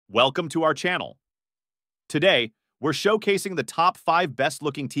Welcome to our channel. Today, we're showcasing the top 5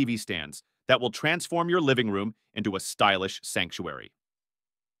 best-looking TV stands that will transform your living room into a stylish sanctuary.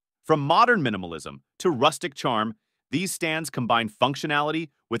 From modern minimalism to rustic charm, these stands combine functionality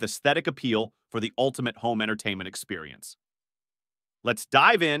with aesthetic appeal for the ultimate home entertainment experience. Let's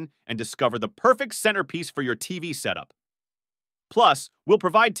dive in and discover the perfect centerpiece for your TV setup. Plus, we'll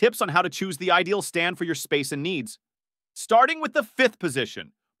provide tips on how to choose the ideal stand for your space and needs. Starting with the 5th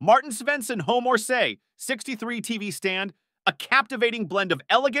position, Martin Svensson Home Orsay 63 TV Stand, a captivating blend of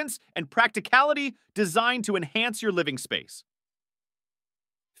elegance and practicality designed to enhance your living space.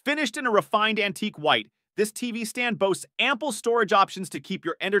 Finished in a refined antique white, this TV stand boasts ample storage options to keep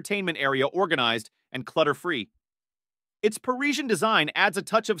your entertainment area organized and clutter-free. Its Parisian design adds a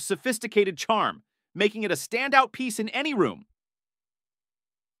touch of sophisticated charm, making it a standout piece in any room.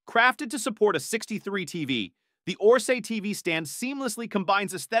 Crafted to support a 63 TV, the Orsay TV stand seamlessly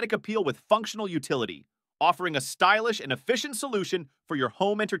combines aesthetic appeal with functional utility, offering a stylish and efficient solution for your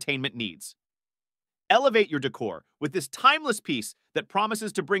home entertainment needs. Elevate your decor with this timeless piece that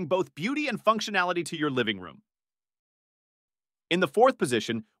promises to bring both beauty and functionality to your living room. In the 4th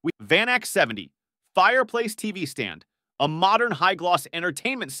position, we have VanAcc 70 Fireplace TV Stand, a modern high-gloss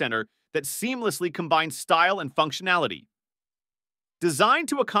entertainment center that seamlessly combines style and functionality. Designed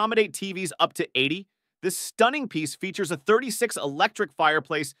to accommodate TVs up to 80, this stunning piece features a 36 electric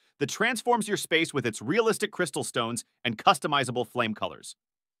fireplace that transforms your space with its realistic crystal stones and customizable flame colors.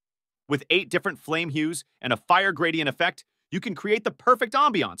 With 8 different flame hues and a fire gradient effect, you can create the perfect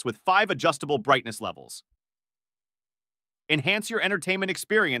ambiance with 5 adjustable brightness levels. Enhance your entertainment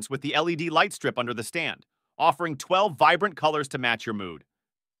experience with the LED light strip under the stand, offering 12 vibrant colors to match your mood.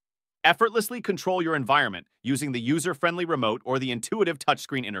 Effortlessly control your environment using the user-friendly remote or the intuitive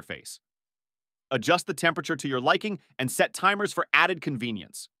touchscreen interface. Adjust the temperature to your liking and set timers for added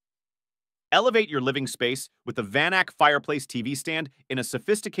convenience. Elevate your living space with the VanAcc Fireplace TV Stand in a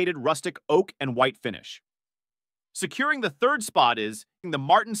sophisticated rustic oak and white finish. Securing the 3rd spot is the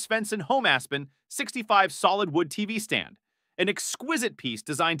Martin Svensson Home Aspen 65 Solid Wood TV Stand, an exquisite piece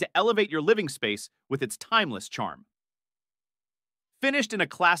designed to elevate your living space with its timeless charm. Finished in a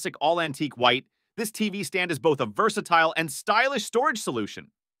classic all-antique white, this TV stand is both a versatile and stylish storage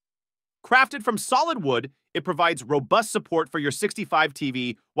solution. Crafted from solid wood, it provides robust support for your 65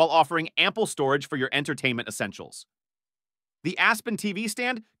 TV while offering ample storage for your entertainment essentials. The Aspen TV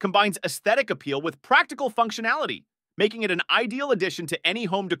stand combines aesthetic appeal with practical functionality, making it an ideal addition to any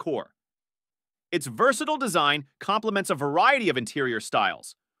home decor. Its versatile design complements a variety of interior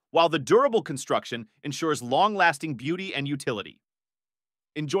styles, while the durable construction ensures long-lasting beauty and utility.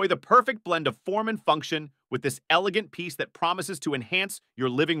 Enjoy the perfect blend of form and function with this elegant piece that promises to enhance your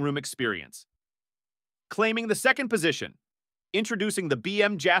living room experience. Claiming the 2nd position, introducing the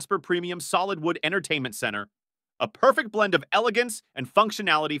BM Jasper Premium Solid Wood Entertainment Center, a perfect blend of elegance and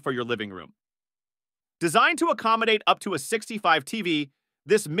functionality for your living room. Designed to accommodate up to a 65 TV,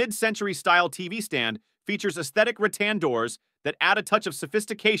 this mid-century style TV stand features aesthetic rattan doors that add a touch of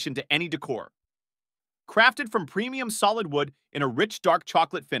sophistication to any decor. Crafted from premium solid wood in a rich dark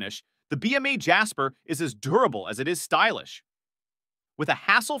chocolate finish, the BMA Jasper is as durable as it is stylish. With a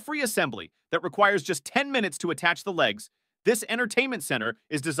hassle-free assembly that requires just 10 minutes to attach the legs, this entertainment center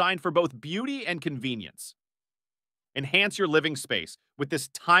is designed for both beauty and convenience. Enhance your living space with this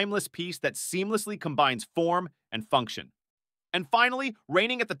timeless piece that seamlessly combines form and function. And finally,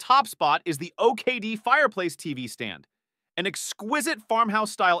 reigning at the top spot is the OKD Fireplace TV Stand, an exquisite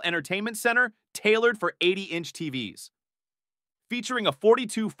farmhouse-style entertainment center tailored for 80-inch TVs. Featuring a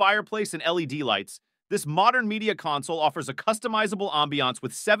 42 fireplace and LED lights, this modern media console offers a customizable ambiance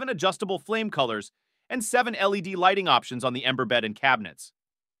with 7 adjustable flame colors and 7 LED lighting options on the ember bed and cabinets.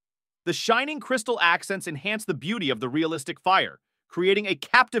 The shining crystal accents enhance the beauty of the realistic fire, creating a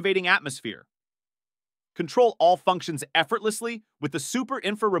captivating atmosphere. Control all functions effortlessly with the Super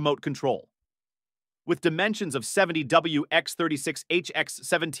Infra Remote Control. With dimensions of 70W x 36H x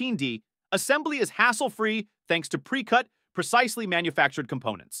 17D, assembly is hassle-free thanks to pre-cut, precisely manufactured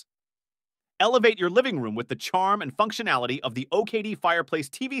components. Elevate your living room with the charm and functionality of the OKD Fireplace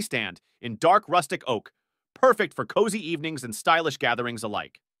TV Stand in dark rustic oak, perfect for cozy evenings and stylish gatherings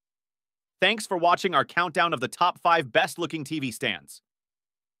alike. Thanks for watching our countdown of the top 5 best-looking TV stands.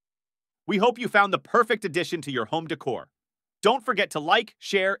 We hope you found the perfect addition to your home decor. Don't forget to like,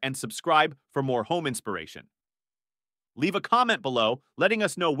 share, and subscribe for more home inspiration. Leave a comment below letting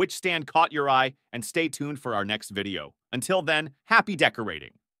us know which stand caught your eye and stay tuned for our next video. Until then, happy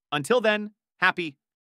decorating. Until then, happy